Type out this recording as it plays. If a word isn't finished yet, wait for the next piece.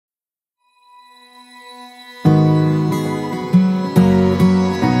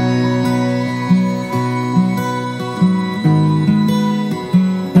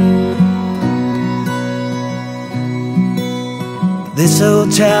This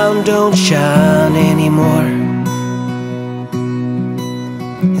old town don't shine anymore.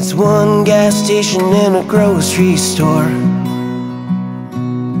 It's one gas station and a grocery store.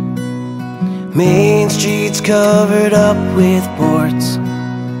 Main Street's covered up with boards.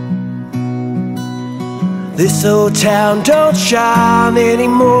 This old town don't shine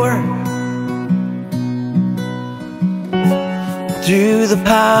anymore. Through the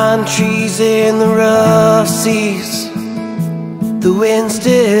pine trees and the rough seas, the wind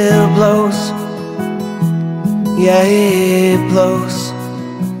still blows. Yeah, it blows.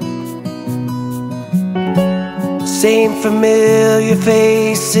 Same familiar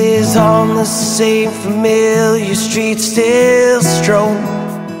faces on the same familiar streets still stroll,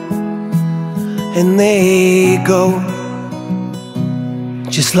 and they go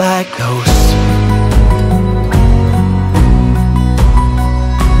just like ghosts.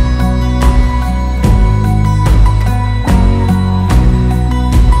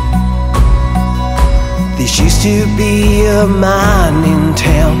 This used to be a mining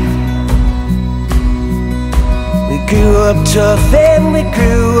town. We grew up tough and we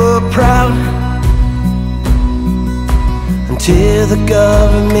grew up proud, until the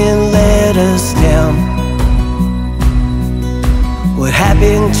government let us down. What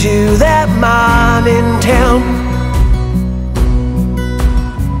happened to that mining town?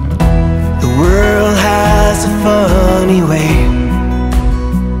 The world has a funny way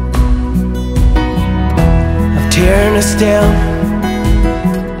of tearing us down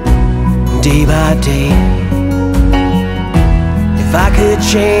day by day. If I could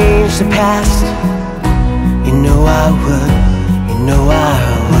change the past, you know I would. You know I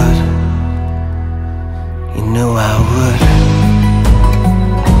would. You know I would.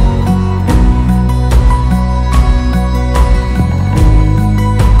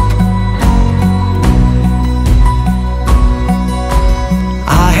 I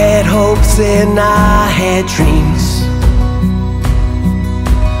had hopes and I had dreams.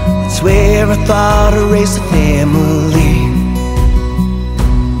 It's where I thought I'd raise a family.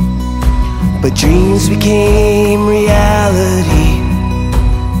 But dreams became reality.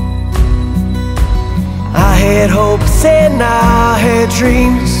 I had hopes and I had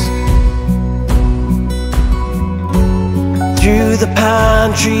dreams. Through the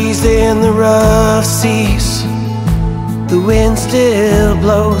pine trees and the rough seas, the wind still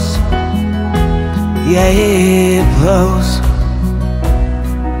blows. Yeah, it blows.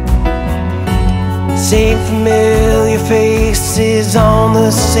 Same familiar faces on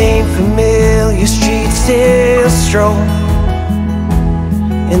the same familiar streets still stroll,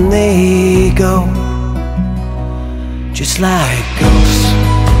 and they go just like ghosts.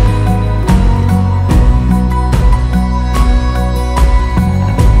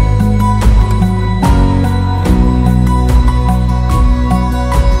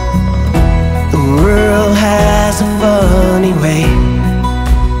 The world has a funny way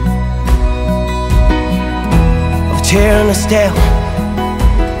tearing us down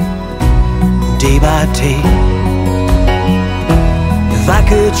day by day. If I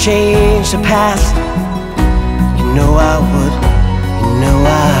could change the past, you know I would. You know I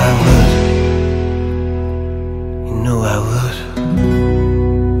would.